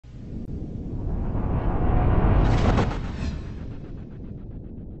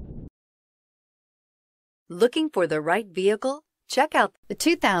Looking for the right vehicle? Check out the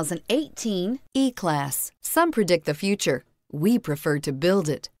 2018 E-Class. Some predict the future. We prefer to build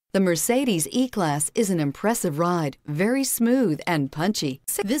it. The Mercedes E-Class is an impressive ride, very smooth and punchy.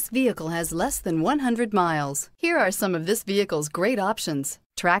 This vehicle has less than 100 miles. Here are some of this vehicle's great options: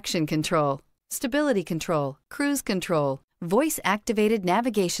 traction control, stability control, cruise control, voice-activated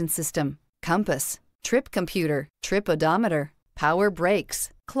navigation system, compass, trip computer, trip odometer, power brakes,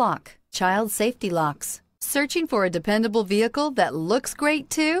 clock, child safety locks. Searching for a dependable vehicle that looks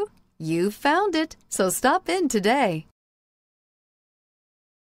great too? You found it, so stop in today.